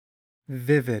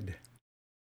Vivid.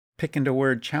 Pick and a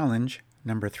word challenge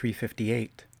number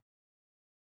 358.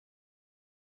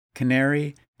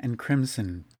 Canary and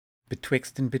crimson,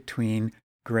 betwixt and between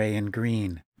gray and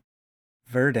green.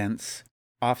 Verdance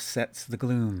offsets the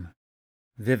gloom.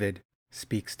 Vivid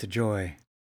speaks to joy.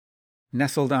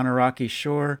 Nestled on a rocky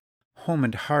shore, home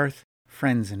and hearth,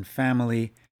 friends and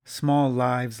family, small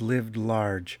lives lived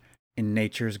large in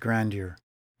nature's grandeur,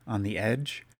 on the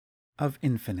edge of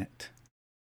infinite.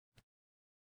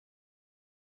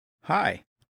 Hi,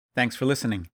 thanks for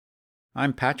listening.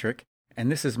 I'm Patrick,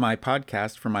 and this is my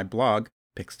podcast for my blog,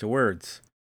 Picks to Words.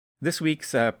 This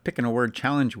week's Pickin' a Word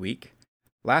Challenge week.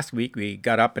 Last week we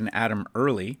got up and at 'em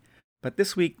early, but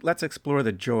this week let's explore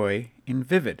the joy in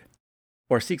vivid,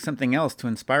 or seek something else to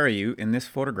inspire you in this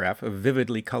photograph of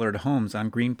vividly colored homes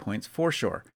on Greenpoint's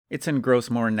foreshore. It's in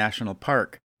Grossmoor National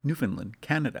Park, Newfoundland,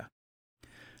 Canada.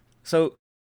 So,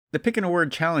 the Pickin' a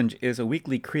Word Challenge is a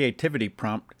weekly creativity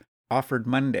prompt offered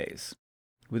Mondays.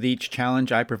 With each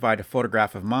challenge, I provide a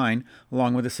photograph of mine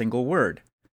along with a single word.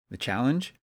 The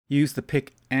challenge? Use the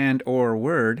pick and or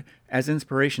word as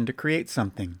inspiration to create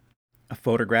something. A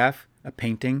photograph, a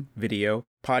painting, video,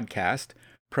 podcast,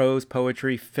 prose,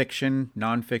 poetry, fiction,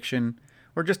 nonfiction,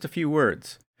 or just a few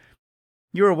words.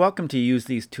 You are welcome to use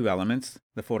these two elements,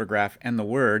 the photograph and the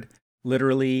word,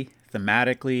 literally,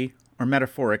 thematically, or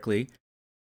metaphorically.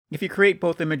 If you create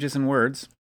both images and words,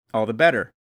 all the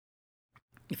better.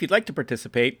 If you'd like to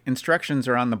participate, instructions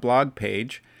are on the blog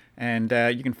page, and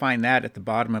you can find that at the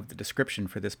bottom of the description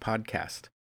for this podcast.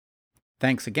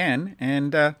 Thanks again,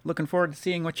 and looking forward to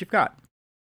seeing what you've got.